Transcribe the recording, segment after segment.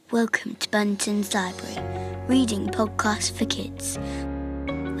Welcome to Bunton's Library, reading podcast for kids,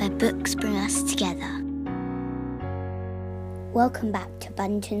 where books bring us together. Welcome back to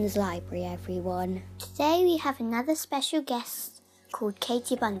Bunton's Library, everyone. Today we have another special guest called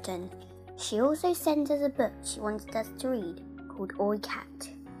Katie Bunton. She also sent us a book she wanted us to read called Oi Cat.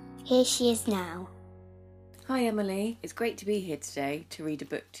 Here she is now. Hi Emily, it's great to be here today to read a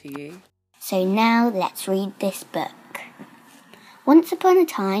book to you. So now let's read this book. Once upon a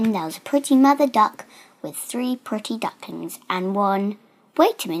time there was a pretty mother duck with 3 pretty ducklings and one...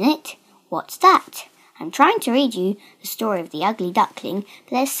 Wait a minute, what's that? I'm trying to read you the story of the ugly duckling,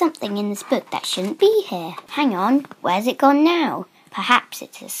 but there's something in this book that shouldn't be here. Hang on, where's it gone now? Perhaps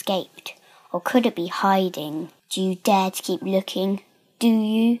it's escaped. Or could it be hiding? Do you dare to keep looking? Do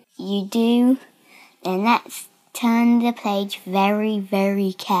you? You do? Then let's turn the page very,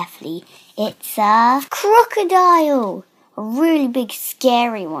 very carefully. It's a crocodile! A really big,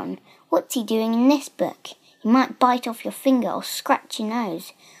 scary one. What's he doing in this book? He might bite off your finger or scratch your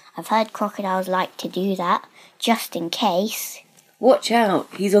nose. I've heard crocodiles like to do that, just in case. Watch out,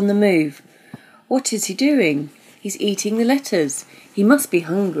 he's on the move. What is he doing? He's eating the letters. He must be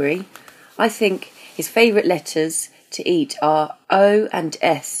hungry. I think his favourite letters to eat are O and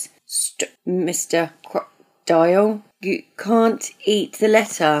S. Mr. Crocodile, you can't eat the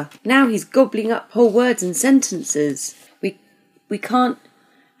letter. Now he's gobbling up whole words and sentences. We can't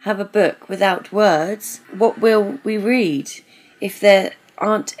have a book without words. What will we read if there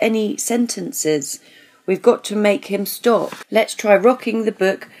aren't any sentences? We've got to make him stop. Let's try rocking the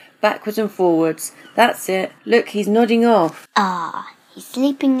book backwards and forwards. That's it. Look, he's nodding off. He's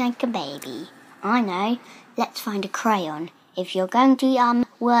sleeping like a baby. I know. Let's find a crayon. If you're going to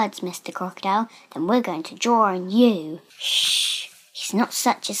words, Mr. Crocodile, then we're going to draw on you. Shh. He's not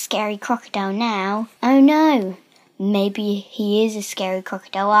such a scary crocodile now. Oh no. Maybe he is a scary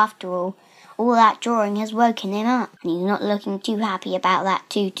crocodile after all. All that drawing has woken him up, and he's not looking too happy about that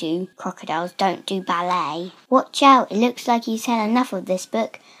tutu. Crocodiles don't do ballet. Watch out, it looks like he's had enough of this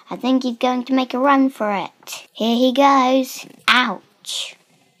book. I think he's going to make a run for it. Here he goes. Ouch.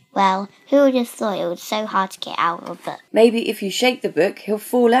 Well, who would have thought it was so hard to get out of a book? Maybe if you shake the book, he'll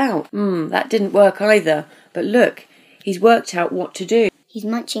fall out. That didn't work either. But look, he's worked out what to do. He's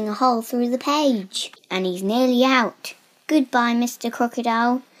munching a hole through the page, and he's nearly out. Goodbye, Mr.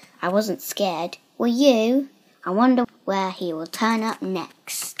 Crocodile. I wasn't scared. Were you? I wonder where he will turn up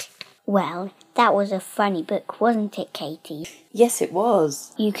next. Well, that was a funny book, wasn't it, Katie? Yes, it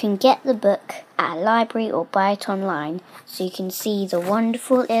was. You can get the book at a library or buy it online so you can see the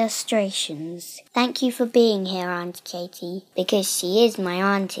wonderful illustrations. Thank you for being here, Auntie Katie, because she is my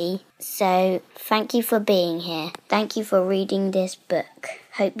auntie. So, thank you for being here. Thank you for reading this book.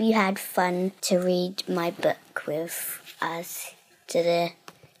 Hope you had fun to read my book with us to the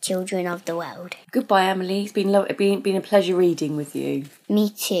children of the world. Goodbye, Emily. It's been a pleasure reading with you. Me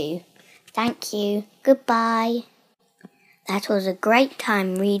too. Thank you. Goodbye. That was a great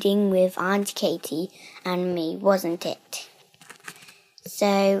time reading with Aunt Katie and me, wasn't it?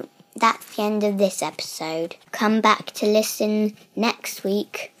 So, that's the end of this episode. Come back to listen next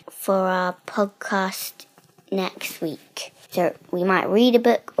week for our podcast next week. So, we might read a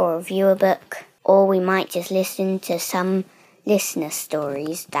book or review a book, or we might just listen to some listener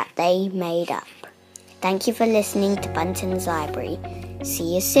stories that they made up. Thank you for listening to Bunton's Library.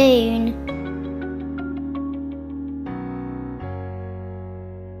 See you soon.